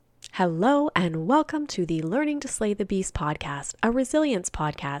Hello and welcome to the Learning to Slay the Beast podcast, a resilience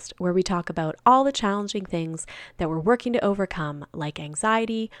podcast where we talk about all the challenging things that we're working to overcome, like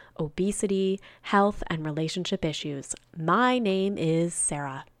anxiety, obesity, health, and relationship issues. My name is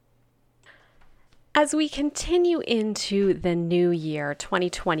Sarah. As we continue into the new year,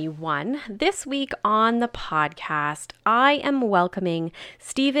 2021, this week on the podcast, I am welcoming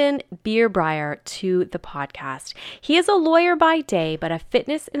Stephen Bierbrier to the podcast. He is a lawyer by day, but a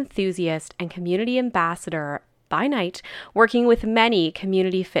fitness enthusiast and community ambassador by night, working with many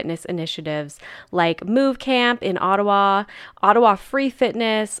community fitness initiatives like Move Camp in Ottawa, Ottawa Free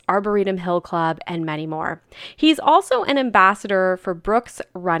Fitness, Arboretum Hill Club, and many more. He's also an ambassador for Brooks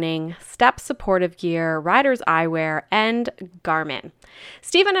Running, Step Supportive Gear, Riders Eyewear, and Garmin.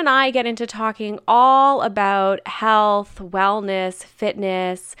 Stephen and I get into talking all about health, wellness,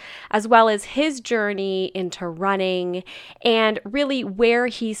 fitness, as well as his journey into running and really where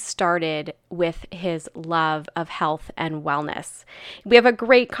he started with his love of health and wellness. We have a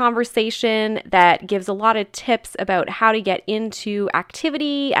great conversation that gives a lot of tips about how to get into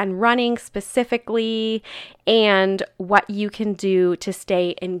activity and running specifically, and what you can do to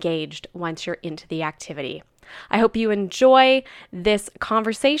stay engaged once you're into the activity. I hope you enjoy this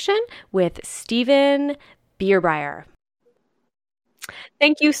conversation with Stephen Bierbrier.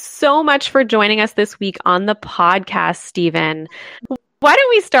 Thank you so much for joining us this week on the podcast, Stephen. Why don't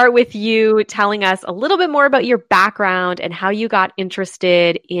we start with you telling us a little bit more about your background and how you got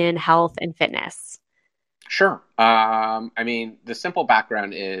interested in health and fitness? Sure. The simple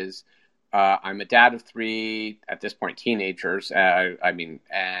background is I'm a dad of three, at this point, teenagers. I'm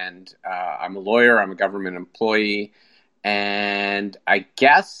a lawyer. I'm a government employee. And I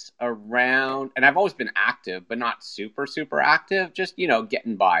guess and I've always been active, but not super, super active, just,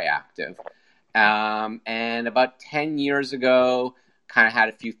 getting by active. And about 10 years ago, kind of had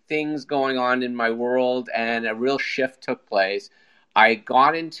a few things going on in my world, and a real shift took place. I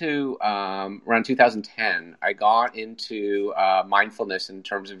got into, around 2010, I got into mindfulness in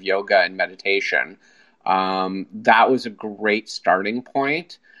terms of yoga and meditation. That was a great starting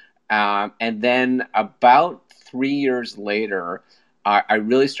point. And then about 3 years later, I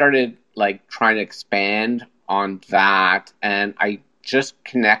really started trying to expand on that. And I just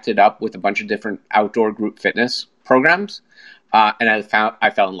connected up with a bunch of different outdoor group fitness programs. And I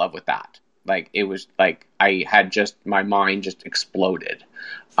fell in love with that. It was I had my mind just exploded.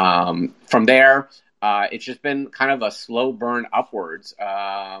 From there, it's just been kind of a slow burn upwards.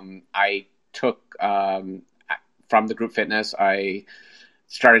 I took, from the group fitness, I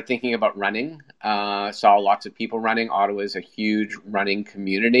started thinking about running, saw lots of people running. Ottawa is a huge running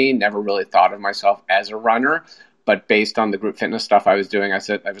community. Never really thought of myself as a runner. But based on the group fitness stuff I was doing, I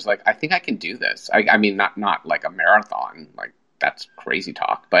I think I can do this. I mean, not like a marathon, that's crazy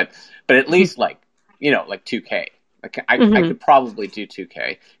talk, but at least 2K. I could probably do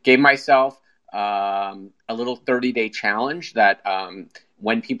 2K. Gave myself a little 30-day challenge that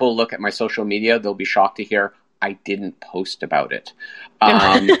when people look at my social media, they'll be shocked to hear I didn't post about it.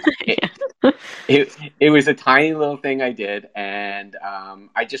 It was a tiny little thing I did, and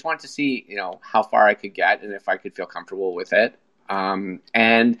I just wanted to see how far I could get and if I could feel comfortable with it. And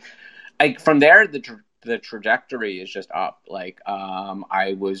from there, the trajectory is just up.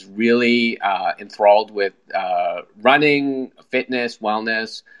 I was really enthralled with running, fitness,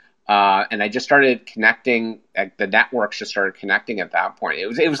 wellness, and I just started connecting. The networks just started connecting at that point.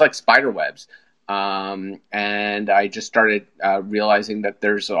 It was like spider webs, and I just started realizing that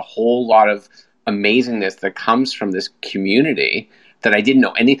there's a whole lot of amazingness that comes from this community that I didn't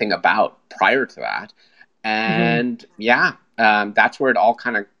know anything about prior to that. And that's where it all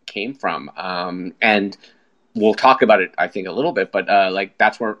kind of came from. And we'll talk about it, I think, a little bit, but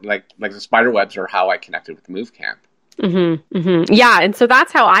that's where the spider webs are how I connected with Move Camp. Mm-hmm, mm-hmm. Yeah. And so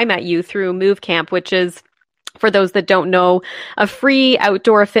that's how I met you, through Move Camp, which is, for those that don't know, a free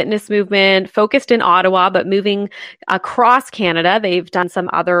outdoor fitness movement focused in Ottawa, but moving across Canada. They've done some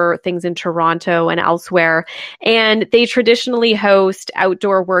other things in Toronto and elsewhere. And they traditionally host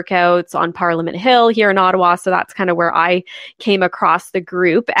outdoor workouts on Parliament Hill here in Ottawa. So that's kind of where I came across the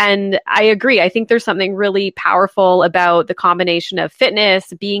group. And I agree. I think there's something really powerful about the combination of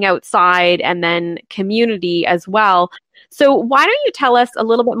fitness, being outside, and then community as well. So why don't you tell us a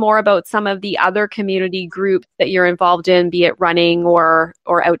little bit more about some of the other community groups that you're involved in, be it running or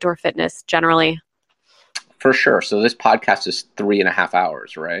outdoor fitness generally? For sure. So this podcast is 3.5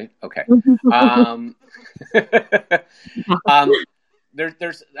 hours, right? Okay.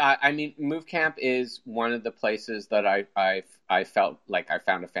 I mean, Move Camp is one of the places that I felt like I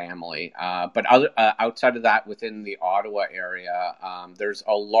found a family. But outside of that, within the Ottawa area, there's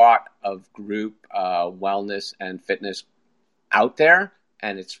a lot of group wellness and fitness out there,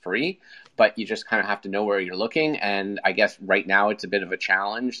 and it's free. But you just kind of have to know where you're looking. And I guess right now it's a bit of a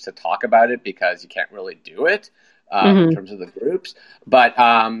challenge to talk about it because you can't really do it in terms of the groups. But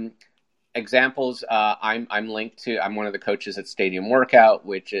examples, I'm linked to. I'm one of the coaches at Stadium Workout,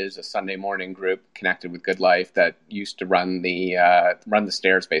 which is a Sunday morning group connected with Good Life that used to run the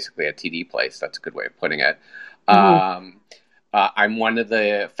stairs basically at TD Place. That's a good way of putting it. I'm one of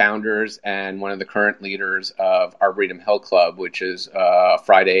the founders and one of the current leaders of Arboretum Hill Club, which is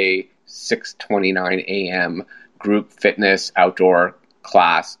Friday 6:29 a.m. group fitness outdoor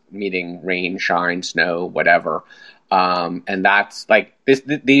class, meeting rain, shine, snow, whatever. And that's like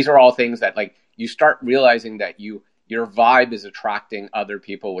these are all things that like you start realizing that your vibe is attracting other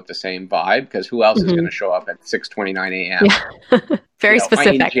people with the same vibe, because who else is going to show up at 6:29 a.m. Yeah. Very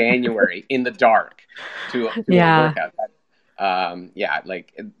specific in January in the dark to a workout.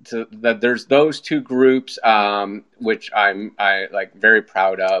 So there's those two groups, which I'm very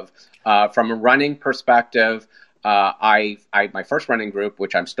proud of. From a running perspective, my first running group,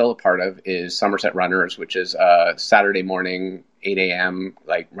 which I'm still a part of, is Somerset Runners, which is a Saturday morning 8 a.m.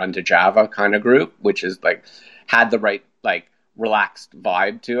 like run to Java kind of group, which is like had the right like relaxed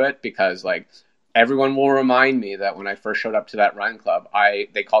vibe to it, because like everyone will remind me that when I first showed up to that run club,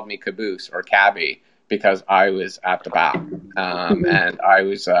 they called me Caboose or Cabby because I was at the back, and I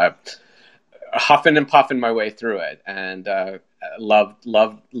was huffing and puffing my way through it, and loved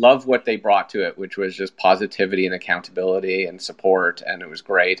what they brought to it, which was just positivity and accountability and support, and it was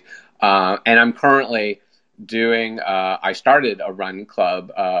great. And I'm currently doing. I started a run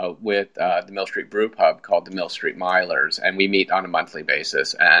club with the Mill Street Brew Pub called the Mill Street Milers, and we meet on a monthly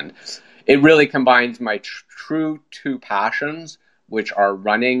basis, and it really combines my true two passions, which are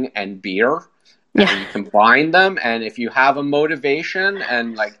running and beer. And you combine them, and if you have a motivation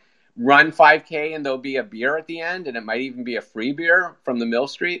and like run 5K and there'll be a beer at the end, and it might even be a free beer from the Mill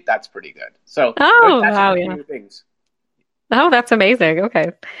Street, that's pretty good. So that's a few things. Oh, that's amazing.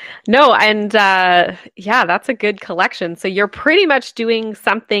 Okay. No, and that's a good collection. So you're pretty much doing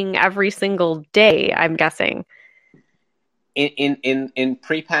something every single day, I'm guessing. In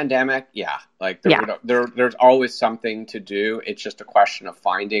pre-pandemic, there's always something to do. It's just a question of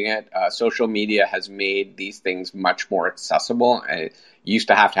finding it. Social media has made these things much more accessible. You used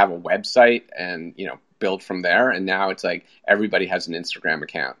to have a website and build from there, and now it's like everybody has an Instagram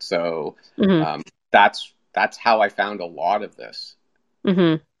account. So that's how I found a lot of this.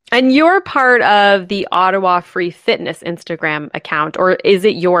 Mm-hmm. And you're part of the Ottawa Free Fitness Instagram account, or is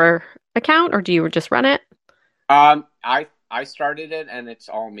it your account, or do you just run it? I started it, and it's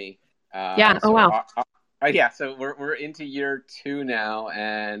all me. Oh, wow. So we're into year 2 now,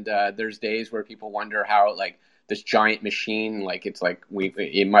 and there's days where people wonder how like this giant machine, like it's like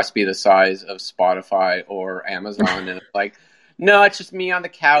it must be the size of Spotify or Amazon, and it's like, no, it's just me on the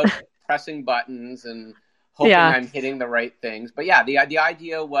couch pressing buttons and hoping I'm hitting the right things. But the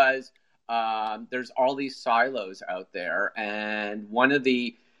idea was there's all these silos out there, and one of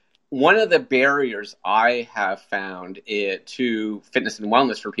the barriers I have found to fitness and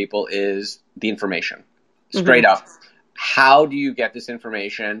wellness for people is the information. Straight up. How do you get this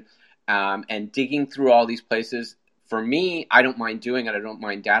information? And digging through all these places, for me, I don't mind doing it. I don't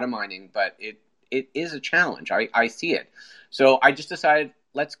mind data mining, but it is a challenge. I see it. So I just decided,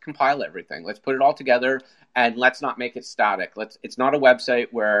 let's compile everything. Let's put it all together, and let's not make it static. It's not a website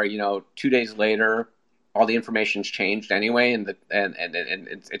where, 2 days later, all the information's changed anyway, and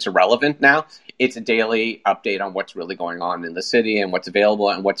it's irrelevant now. It's a daily update on what's really going on in the city and what's available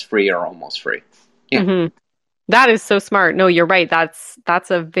and what's free or almost free. Yeah. Mm-hmm. That is so smart. No, you're right.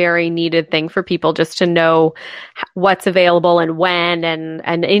 That's a very needed thing for people, just to know what's available and when, and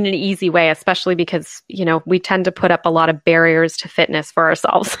in an easy way, especially because, we tend to put up a lot of barriers to fitness for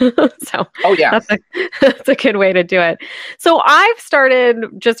ourselves. So that's a good way to do it. So I've started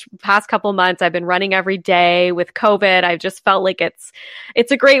just past couple months, I've been running every day with COVID. I've just felt like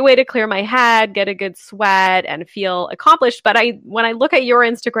it's a great way to clear my head, get a good sweat, and feel accomplished. But when I look at your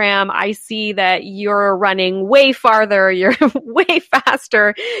Instagram, I see that you're running way farther, you're way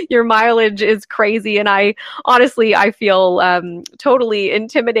faster, your mileage is crazy, and I feel totally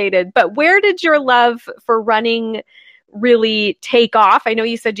intimidated. But where did your love for running really take off? I know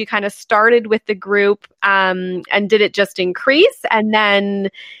you said you kind of started with the group, and did it just increase? And then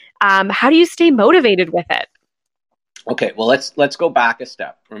how do you stay motivated with it? Okay, well, let's go back a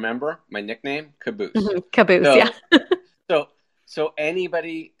step. Remember my nickname, Caboose. Caboose, So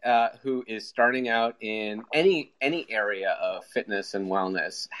anybody who is starting out in any area of fitness and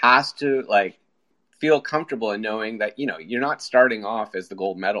wellness has to like feel comfortable in knowing that, you know, you're not starting off as the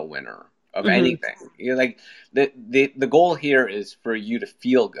gold medal winner of anything. You're like the goal here is for you to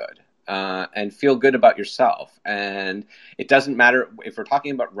feel good and feel good about yourself. And it doesn't matter if we're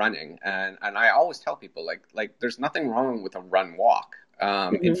talking about running. And I always tell people like there's nothing wrong with a run walk.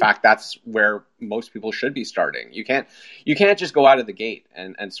 In fact, that's where most people should be starting. You can't just go out of the gate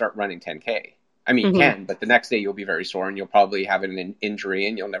and start running 10K. I mean, you can, but the next day you'll be very sore and you'll probably have an injury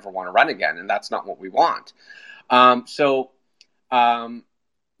and you'll never want to run again. And that's not what we want.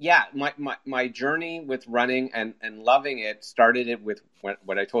 Yeah, my journey with running and loving it started it with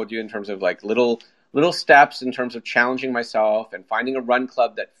what I told you in terms of like little steps in terms of challenging myself and finding a run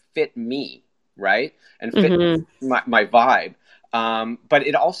club that fit me, right? And fit my vibe. But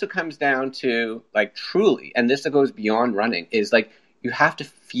it also comes down to like truly, and this goes beyond running, is like you have to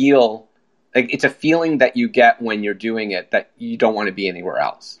feel like it's a feeling that you get when you're doing it that you don't want to be anywhere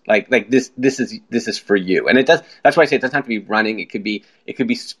else. Like this is for you. And that's why I say it doesn't have to be running. It could be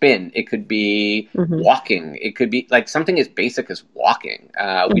spin. It could be walking. It could be like something as basic as walking.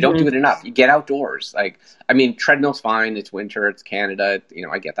 We don't do it enough. You get outdoors. Like, I mean, treadmill's fine. It's winter. It's Canada. You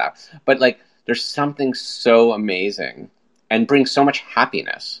know, I get that. But like, there's something so amazing and brings so much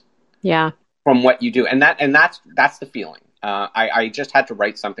happiness. Yeah. From what you do. And that's the feeling. I just had to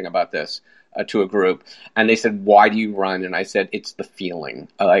write something about this to a group, and they said, "Why do you run?" And I said, "It's the feeling.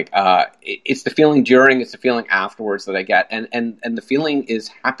 It's the feeling during, it's the feeling afterwards that I get, and the feeling is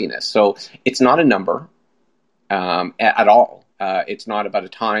happiness. So it's not a number at all. It's not about a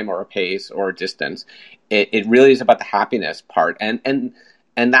time or a pace or a distance. It really is about the happiness part, and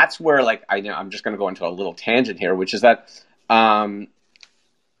that's where like I'm just going to go into a little tangent here, which is that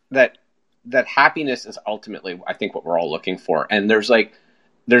that happiness is ultimately, I think, what we're all looking for. And there's 9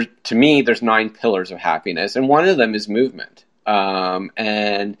 pillars of happiness, and one of them is movement,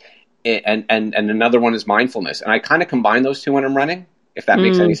 and another one is mindfulness. And I kind of combine those two when I'm running, if that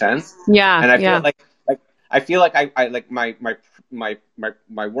makes any sense. Yeah. And I feel like I like my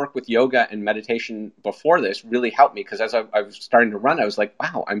work with yoga and meditation before this really helped me, because as I was starting to run, I was like,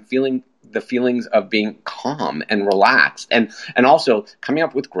 wow, I'm feeling the feelings of being calm and relaxed, and also coming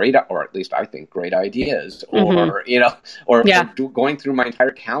up with great, or at least I think great ideas, or or going through my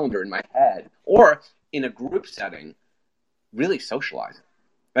entire calendar in my head, or in a group setting, really socializing,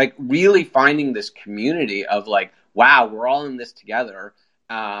 like really finding this community of like, wow, we're all in this together.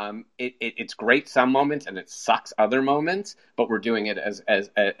 It's great some moments and it sucks other moments, but we're doing it as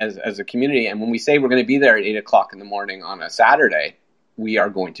a community. And when we say we're going to be there at 8:00 in the morning on a Saturday, we are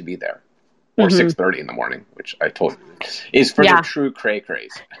going to be there, or 6:30 in the morning, which I told you is for the true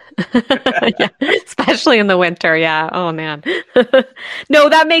cray-crays. Especially in the winter. Yeah. Oh man. No,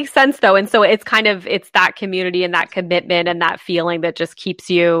 that makes sense though. And so it's that community and that commitment and that feeling that just keeps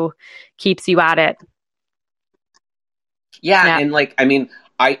you at it. Yeah. And like, I mean,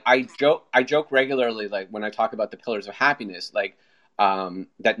 I joke regularly, like when I talk about the pillars of happiness, like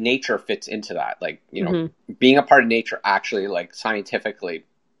that nature fits into that. Like, being a part of nature actually, like scientifically,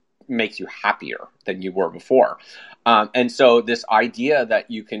 makes you happier than you were before. And so this idea that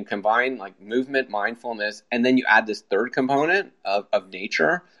you can combine like movement, mindfulness, and then you add this third component of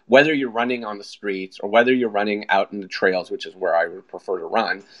nature, whether you're running on the streets or whether you're running out in the trails, which is where I would prefer to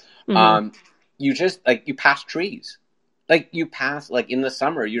run, you just like, you pass trees. Like you pass, like in the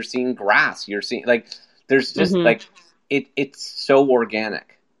summer, you're seeing grass. You're seeing like there's just like it's so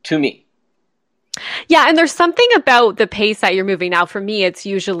organic to me. Yeah, and there's something about the pace that you're moving now. For me, it's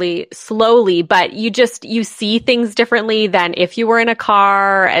usually slowly, but you see things differently than if you were in a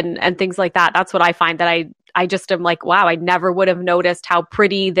car and things like that. That's what I find, that I just am like, wow, I never would have noticed how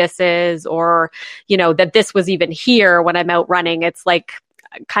pretty this is, or that this was even here when I'm out running. It's like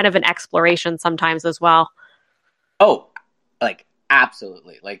kind of an exploration sometimes as well. Oh, like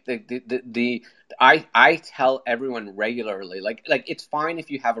absolutely. Like I tell everyone regularly, like it's fine if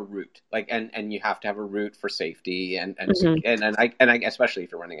you have a route, like and you have to have a route for safety and I especially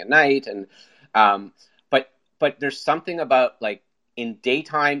if you're running at night, and but there's something about like in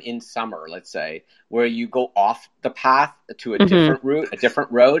daytime in summer, let's say, where you go off the path to a different route, a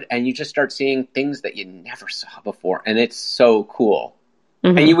different road, and you just start seeing things that you never saw before, and it's so cool.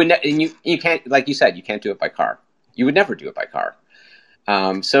 And you can't, like you said, you can't do it by car. You would never do it by car.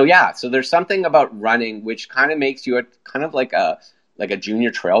 So there's something about running which kind of makes you kind of like a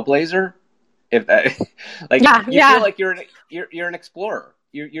junior trailblazer. If that, like, feel like you're an explorer.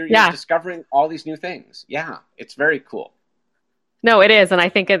 You're discovering all these new things. Yeah, it's very cool. No, it is. And I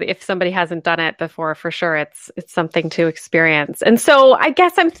think if somebody hasn't done it before, for sure, it's something to experience. And so I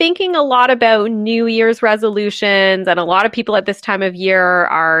guess I'm thinking a lot about New Year's resolutions, and a lot of people at this time of year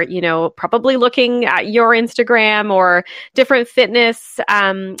are, probably looking at your Instagram or different fitness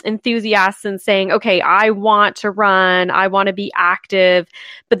enthusiasts and saying, okay, I want to run, I want to be active,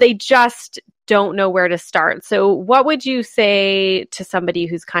 but they just don't know where to start. So what would you say to somebody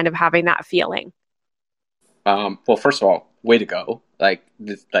who's kind of having that feeling? Well, first of all, way to go! Like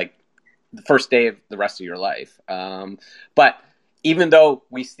the first day of the rest of your life. But even though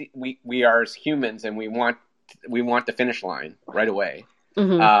we are as humans and we want the finish line right away,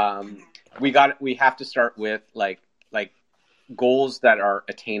 Mm-hmm. we have to start with like goals that are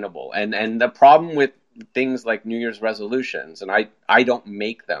attainable. And the problem with things like New Year's resolutions, and I don't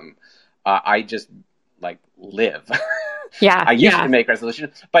make them. I just like live. Yeah, I used yeah. to make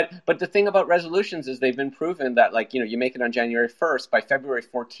resolutions, but the thing about resolutions is they've been proven that, like, you make it on January 1st, by February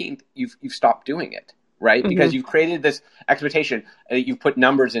 14th you've stopped doing it, right? Mm-hmm. Because you've created this expectation, you put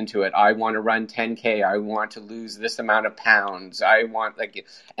numbers into it. I want to run 10K. I want to lose this amount of pounds. I want, like,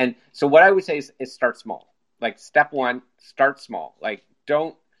 and so what I would say is start small. Like, step one, start small. Like,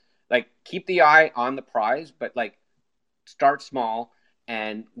 don't, like, keep the eye on the prize, but like start small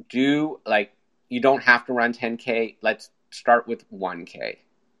and do, like, you don't have to run 10K. Let's start with 1K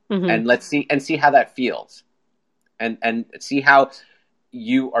Mm-hmm. and let's see how that feels, and see how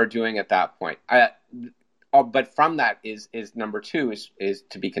you are doing at that point. But from that is number two is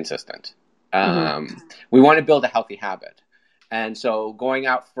to be consistent. Mm-hmm. We want to build a healthy habit, and so going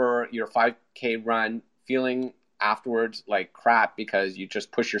out for your 5K run, feeling afterwards like crap because you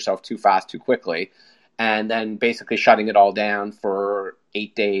just push yourself too fast too quickly, and then basically shutting it all down for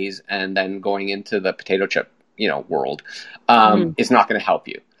 8 days and then going into the potato chip world, Mm-hmm. is not going to help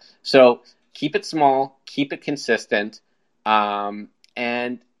you. So keep it small, keep it consistent,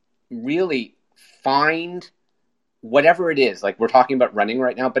 and really find whatever it is. Like, we're talking about running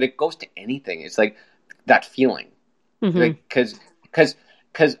right now, but it goes to anything. It's like that feeling, Mm-hmm. like,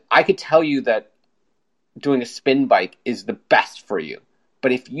 because I could tell you that doing a spin bike is the best for you,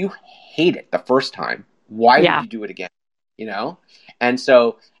 but if you hate it the first time, why would Yeah. you do it again? You know? And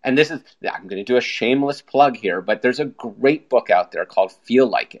so, and this is, I'm going to do a shameless plug here, but there's a great book out there called Feel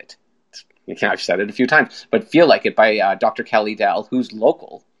Like It. I've said it a few times, but Feel Like It by Dr. Kelly Dell, who's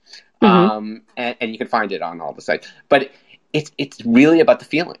local. Mm-hmm. And you can find it on all the sites. But it's really about the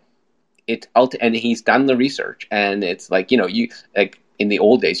feeling. And he's done the research, and it's like, you like in the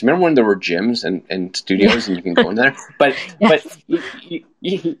old days, remember when there were gyms and studios and you can go in there, but Yes.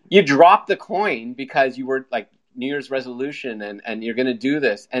 you drop the coin because you were like New Year's resolution, and you're going to do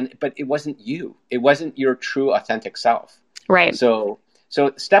this, but it wasn't you, it wasn't your true authentic self. Right. So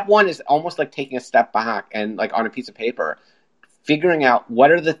step one is almost like taking a step back and, like, on a piece of paper, figuring out what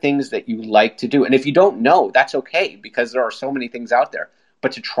are the things that you like to do. And if you don't know, that's okay, because there are so many things out there.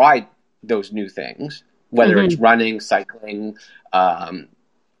 But to try those new things, whether it's Mm-hmm. running, cycling,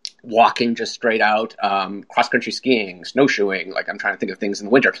 walking just straight out, cross country skiing, snowshoeing, like, I'm trying to think of things in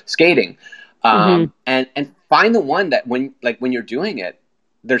the winter, skating, Mm-hmm. and find the one that when you're doing it,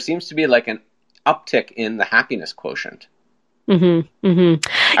 there seems to be like an uptick in the happiness quotient. Mm-hmm. Mm-hmm.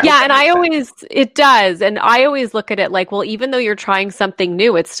 I hope Yeah, that and I makes sense. always, it does. And I always look at it like, well, even though you're trying something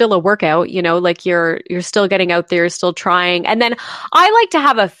new, it's still a workout, like you're still getting out there, still trying. And then I like to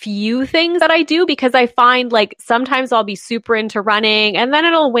have a few things that I do, because I find, like, sometimes I'll be super into running and then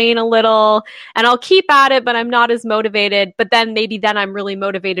it'll wane a little and I'll keep at it, but I'm not as motivated. But then I'm really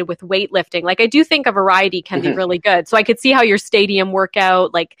motivated with weightlifting. Like, I do think a variety can be Mhm. really good. So I could see how your stadium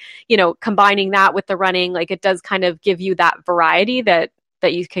workout, like, combining that with the running, like, it does kind of give you that variety that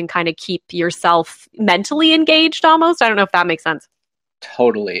you can kind of keep yourself mentally engaged almost. I don't know if that makes sense.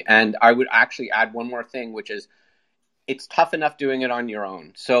 Totally. And I would actually add one more thing, which is, it's tough enough doing it on your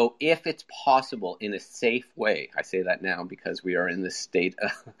own. So if it's possible in a safe way, I say that now because we are in this state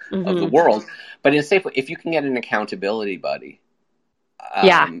of the Mm-hmm. world, but in a safe way, if you can get an accountability buddy,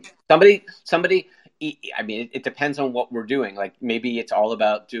 Yeah. somebody, I mean, it depends on what we're doing. Like, maybe it's all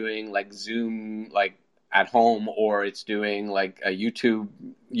about doing, like, Zoom, like, at home, or it's doing, like, a YouTube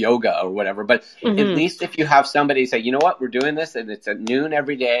yoga or whatever. But at Mm-hmm. least if you have somebody say, you know what, we're doing this, and it's at noon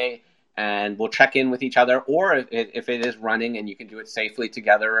every day, and we'll check in with each other. Or if it is running and you can do it safely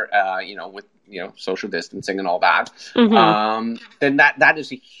together, with social distancing and all that, Mm-hmm. then that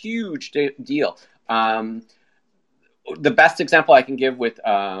is a huge deal. The best example I can give with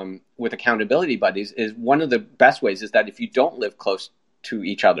accountability buddies is, one of the best ways is that if you don't live close to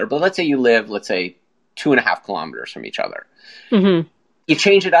each other, but let's say you live, let's say, 2.5 kilometers from each other, Mm-hmm. you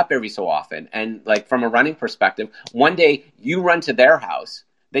change it up every so often. And like from a running perspective, one day you run to their house,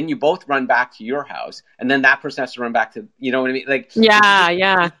 then you both run back to your house, and then that person has to run back to, you know what I mean? Like, Yeah.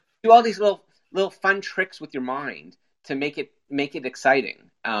 you do all these little fun tricks with your mind to make it exciting.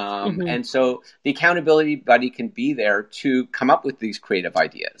 And so the accountability buddy can be there to come up with these creative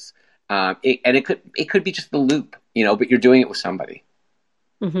ideas. It could be just the loop, you know, but you're doing it with somebody.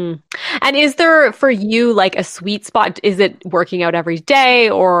 And is there for you like a sweet spot? Is it working out every day,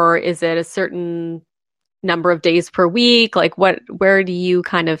 or is it a certain number of days per week? Like where do you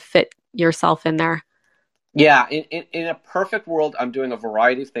kind of fit yourself in there? Yeah, in a perfect world, I'm doing a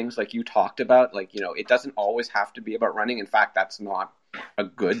variety of things like you talked about. Like, you know, it doesn't always have to be about running. In fact, that's not a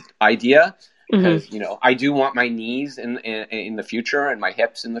good idea because, you know, I do want my knees in the future and my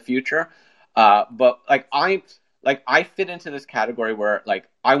hips in the future. But I fit into this category where like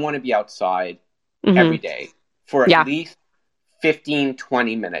I want to be outside every day for at least 15,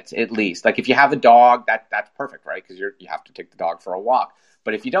 20 minutes at least. Like if you have a dog, that's perfect, right? Because you have to take the dog for a walk.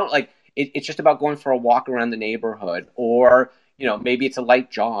 But if you don't, like it's just about going for a walk around the neighborhood, or you know, maybe it's a light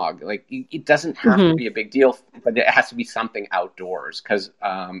jog. Like it doesn't have to be a big deal, but it has to be something outdoors because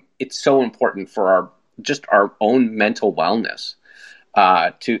it's so important for our own mental wellness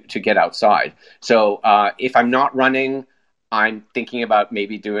to get outside. So if I'm not running, I'm thinking about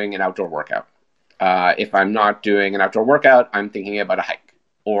maybe doing an outdoor workout. If I'm not doing an outdoor workout, I'm thinking about a hike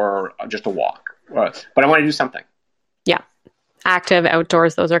or just a walk. But I want to do something. Yeah. Active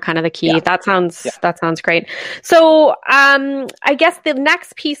outdoors, those are kind of the key. Yeah. That sounds great. So I guess the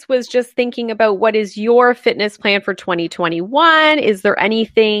next piece was just thinking about what is your fitness plan for 2021? Is there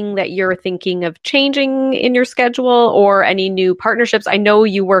anything that you're thinking of changing in your schedule or any new partnerships? I know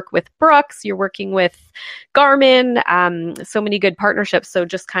you work with Brooks, you're working with Garmin, so many good partnerships. So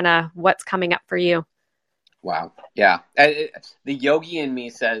just kind of what's coming up for you? Wow. Yeah. The yogi in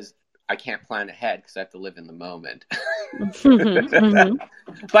me says, I can't plan ahead because I have to live in the moment.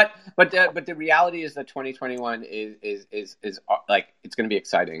 But the reality is that 2021 is like it's going to be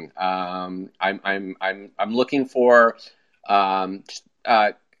exciting. I'm looking for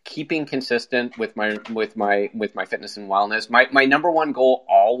keeping consistent with my fitness and wellness. My number one goal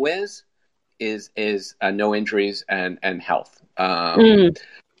always is no injuries and health.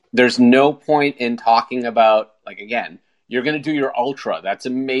 There's no point in talking about, like, again, you're going to do your ultra. That's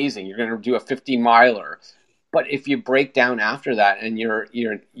amazing. You're going to do a 50 miler. But if you break down after that and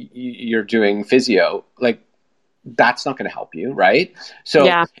you're doing physio, like that's not going to help you, right?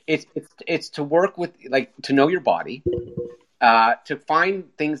 So it's to work with, like, to know your body, to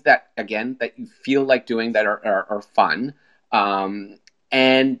find things that you feel like doing that are fun,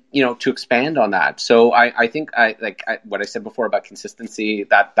 and you know, to expand on that. So I think what I said before about consistency,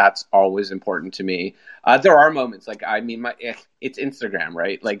 that's always important to me. There are moments like, I mean, it's Instagram,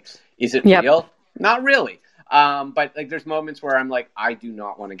 right? Like, is it real? Not really. But like, there's moments where I'm like, I do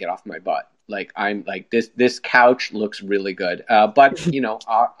not want to get off my butt. Like, I'm like, this couch looks really good. But you know,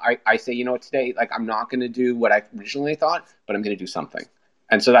 I say, you know what, today, like, I'm not going to do what I originally thought, but I'm going to do something.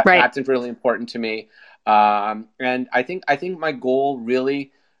 And so that's really important to me. And I think my goal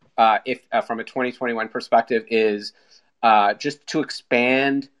really, if from a 2021 perspective, is just to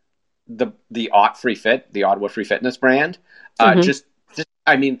expand the Free Fit, the Ottawa Free Fitness brand. Just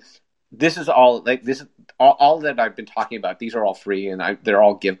I mean, this is all all that I've been talking about. These are all free, and they're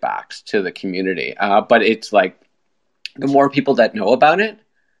all give backs to the community. But it's like, the more people that know about it,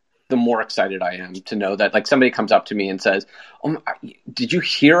 the more excited I am to know that, like, somebody comes up to me and says, "Oh, did you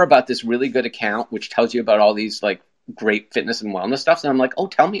hear about this really good account which tells you about all these like great fitness and wellness stuff?" And I'm like, "Oh,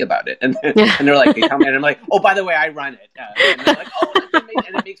 tell me about it." And they're like, they tell me, and I'm like, "Oh, by the way, I run it." And they're like, "Oh,"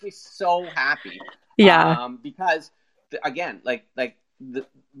 and it makes me so happy. Yeah. Because again, like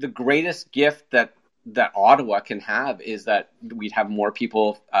the greatest gift that Ottawa can have is that we'd have more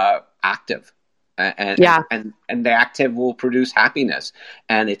people active. And the active will produce happiness.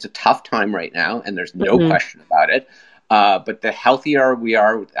 And it's a tough time right now, and there's no question about it. But the healthier we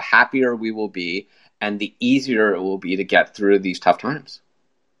are, the happier we will be, and the easier it will be to get through these tough times.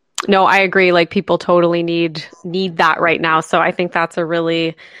 No, I agree. Like, people totally need that right now. So I think that's a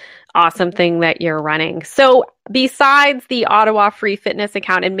really awesome thing that you're running. So besides the Ottawa Free Fitness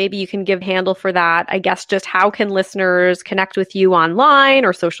account, and maybe you can give handle for that, I guess, just how can listeners connect with you online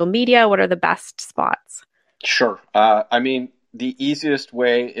or social media? What are the best spots? Sure. I mean, the easiest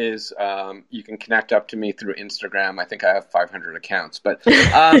way is you can connect up to me through Instagram. I think I have 500 accounts, but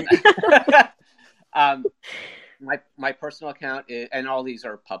my personal account is, and all these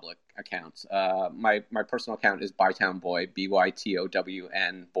are public accounts. My personal account is Bytown Boy,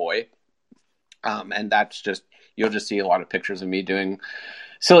 BYTOWN Boy, and that's just you'll just see a lot of pictures of me doing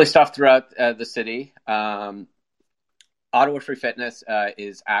silly stuff throughout the city. Ottawa Free Fitness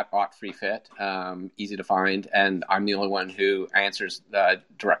is at OttFreeFit, easy to find, and I'm the only one who answers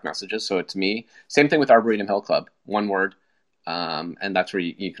direct messages, so it's me. Same thing with Arboretum Hill Club, one word, and that's where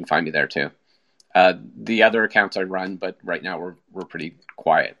you can find me there too. The other accounts I run, but right now we're pretty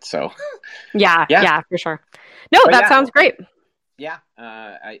quiet. So yeah, for sure. No, but that sounds great. Yeah,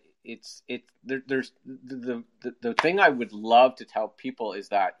 there's the thing I would love to tell people is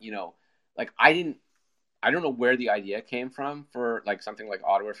that, you know, like I don't know where the idea came from for like something like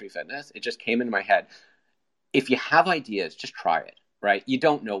Ottawa Free Fitness. It just came into my head. If you have ideas, just try it, right? You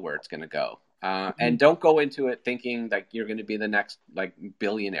don't know where it's going to go. And don't go into it thinking like you're going to be the next like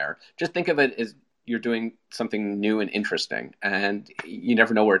billionaire. Just think of it as you're doing something new and interesting, and you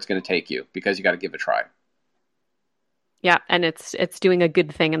never know where it's going to take you because you got to give it a try. Yeah, and it's doing a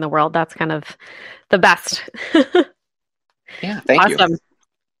good thing in the world. That's kind of the best. Yeah, thank you. Awesome.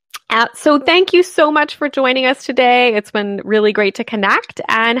 So thank you so much for joining us today. It's been really great to connect,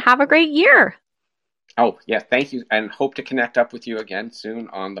 and have a great year. Oh, yeah, thank you, and hope to connect up with you again soon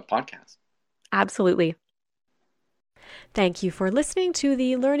on the podcast. Absolutely. Thank you for listening to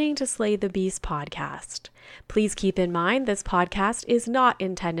the Learning to Slay the Beast podcast. Please keep in mind this podcast is not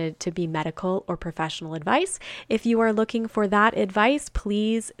intended to be medical or professional advice. If you are looking for that advice,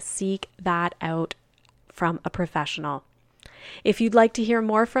 please seek that out from a professional. If you'd like to hear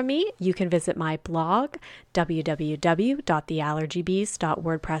more from me, you can visit my blog,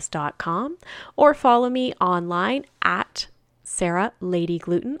 www.theallergybeast.wordpress.com, or follow me online at Sarah Lady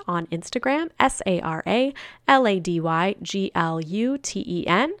Gluten on Instagram,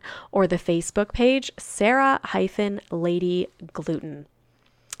 SaraLadyGluten, or the Facebook page, Sarah-Lady Gluten.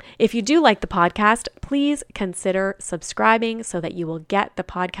 If you do like the podcast, please consider subscribing so that you will get the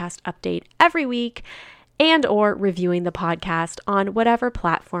podcast update every week, and or reviewing the podcast on whatever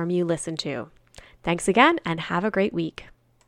platform you listen to. Thanks again, and have a great week.